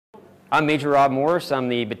I'm Maj Rob Morris. I'm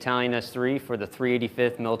the Battalion S3 for the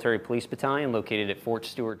 385th Military Police Battalion located at Fort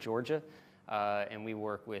Stewart, Georgia, and we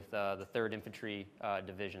work with the 3rd Infantry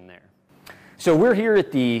Division there. So we're here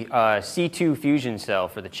at the C2 Fusion Cell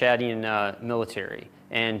for the Chadian military,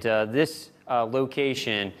 and this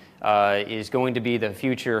location is going to be the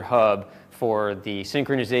future hub for the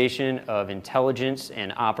synchronization of intelligence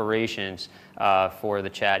and operations for the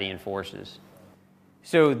Chadian forces.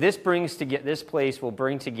 So this place will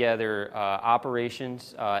bring together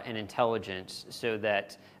operations and intelligence so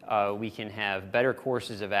that we can have better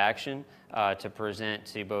courses of action to present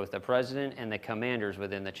to both the President and the commanders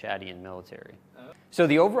within the Chadian military. So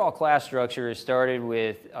the overall class structure is started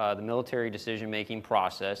with the military decision-making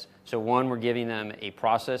process. So one, we're giving them a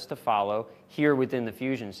process to follow here within the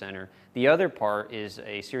Fusion Center. The other part is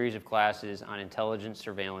a series of classes on intelligence,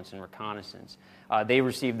 surveillance, and reconnaissance. They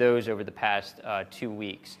received those over the past 2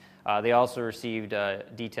 weeks. They also received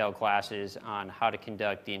detailed classes on how to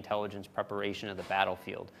conduct the intelligence preparation of the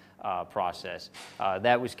battlefield process.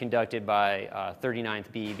 That was conducted by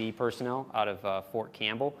 39th BEB personnel out of Fort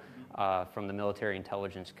Campbell from the Military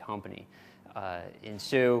Intelligence Company. And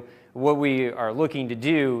so what we are looking to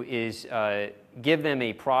do is give them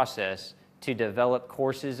a process to develop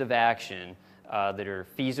courses of action that are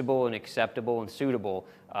feasible and acceptable and suitable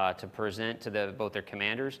to present to both their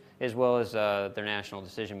commanders as well as their National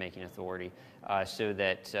Decision-Making Authority so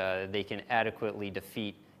that they can adequately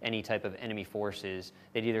defeat any type of enemy forces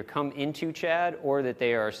that either come into Chad or that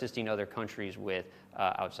they are assisting other countries with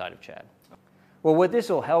outside of Chad. Well, what this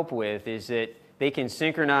will help with is that they can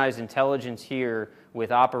synchronize intelligence here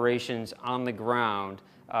with operations on the ground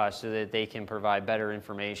so that they can provide better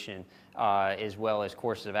information as well as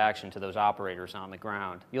courses of action to those operators on the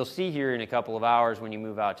ground. You'll see here in a couple of hours when you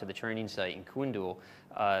move out to the training site in Kundul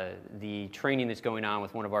the training that's going on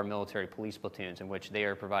with one of our military police platoons in which they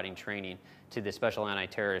are providing training to the Special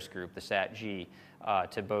Anti-Terrorist Group, the SAT-G,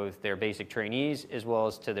 to both their basic trainees as well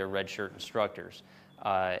as to their red shirt instructors.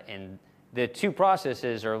 And the two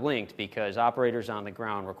processes are linked because operators on the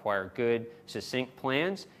ground require good, succinct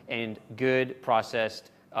plans and good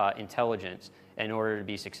processed intelligence in order to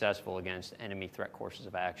be successful against enemy threat courses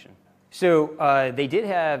of action. So they did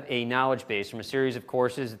have a knowledge base from a series of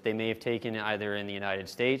courses that they may have taken either in the United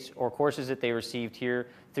States or courses that they received here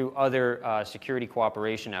through other security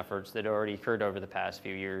cooperation efforts that already occurred over the past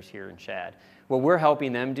few years here in Chad. What we're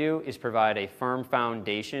helping them do is provide a firm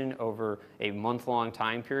foundation over a month-long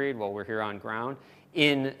time period while we're here on ground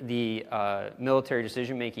in the military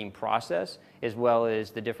decision-making process, as well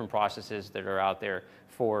as the different processes that are out there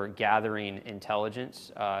for gathering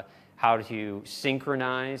intelligence, how to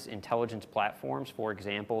synchronize intelligence platforms, for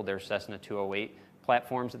example, their Cessna 208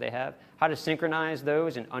 platforms that they have, how to synchronize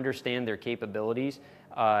those and understand their capabilities,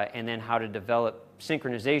 and then how to develop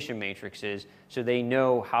synchronization matrices so they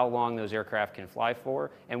know how long those aircraft can fly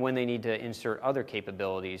for and when they need to insert other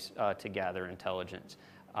capabilities to gather intelligence.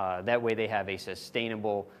 That way they have a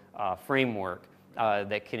sustainable framework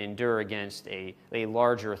that can endure against a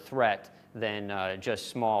larger threat than just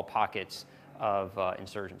small pockets of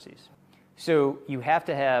insurgencies. So you have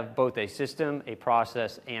to have both a system, a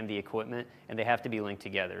process, and the equipment, and they have to be linked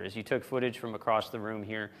together. As you took footage from across the room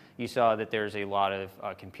here, you saw that there's a lot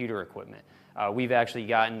of computer equipment. We've actually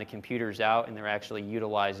gotten the computers out, and they're actually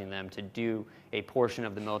utilizing them to do a portion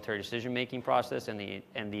of the military decision-making process and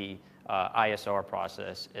the ISR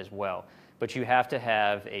process as well. But you have to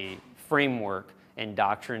have a framework and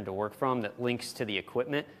doctrine to work from that links to the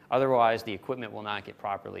equipment. Otherwise, the equipment will not get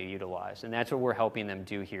properly utilized. And that's what we're helping them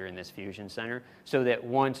do here in this Fusion Center, so that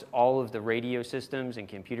once all of the radio systems and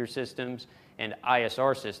computer systems and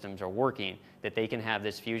ISR systems are working, that they can have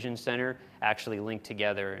this Fusion Center actually linked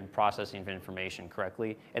together and processing of information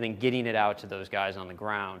correctly, and then getting it out to those guys on the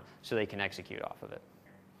ground so they can execute off of it.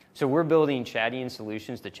 So we're building Chadian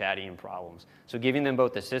solutions to Chadian problems. So giving them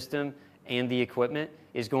both the system and the equipment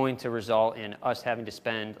is going to result in us having to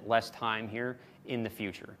spend less time here in the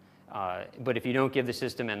future. But if you don't give the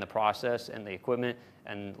system and the process and the equipment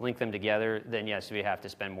and link them together, then yes, we have to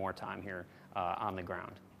spend more time here on the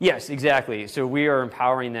ground. Yes, exactly. So we are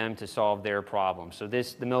empowering them to solve their problems. So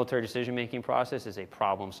the military decision-making process is a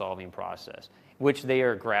problem-solving process, which they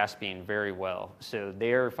are grasping very well. So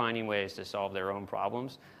they are finding ways to solve their own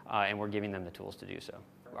problems, and we're giving them the tools to do so.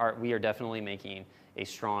 We are definitely making a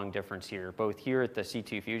strong difference here, both here at the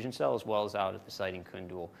C2 Fusion Cell as well as out at the site in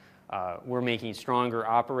Kundul. We're making stronger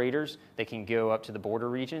operators that can go up to the border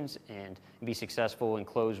regions and be successful in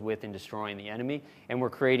close with and destroying the enemy. And we're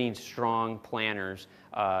creating strong planners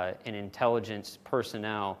and intelligence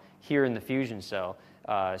personnel here in the Fusion Cell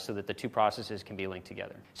so that the two processes can be linked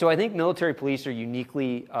together. So I think military police are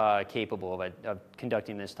uniquely capable of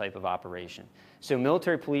conducting this type of operation. So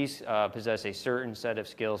military police possess a certain set of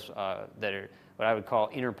skills that are what I would call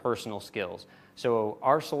interpersonal skills. So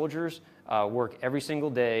our soldiers work every single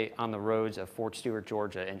day on the roads of Fort Stewart,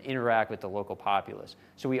 Georgia, and interact with the local populace.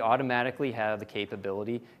 So we automatically have the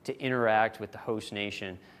capability to interact with the host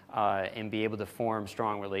nation and be able to form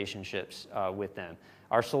strong relationships with them.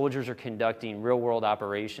 Our soldiers are conducting real-world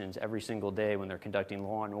operations every single day when they're conducting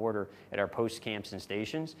law and order at our post camps and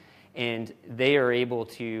stations, and they are able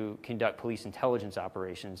to conduct police intelligence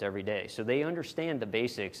operations every day. So they understand the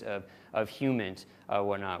basics of humans,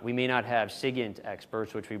 whatnot. We may not have SIGINT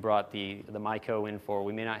experts, which we brought the MICO in for.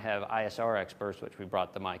 We may not have ISR experts, which we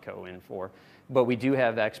brought the MICO in for. But we do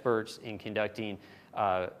have experts in conducting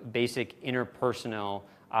basic interpersonal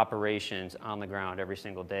operations on the ground every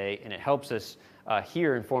single day, and it helps us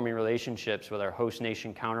here in forming relationships with our host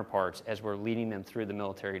nation counterparts as we're leading them through the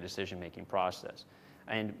military decision-making process.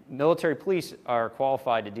 And military police are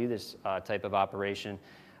qualified to do this type of operation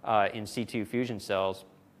in C2 fusion cells.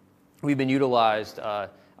 We've been utilized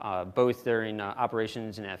both during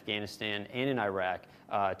operations in Afghanistan and in Iraq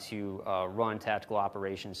to run tactical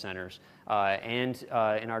operations centers. And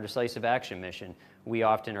in our decisive action mission, we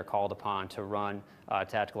often are called upon to run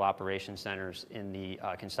tactical operations centers in the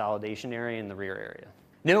consolidation area and the rear area.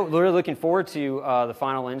 No, we're looking forward to the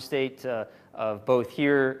final end state of both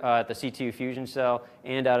here at the C2 fusion cell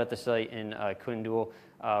and out at the site in Kundul.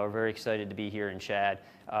 We're very excited to be here in Chad,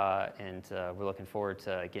 and we're looking forward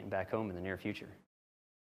to getting back home in the near future.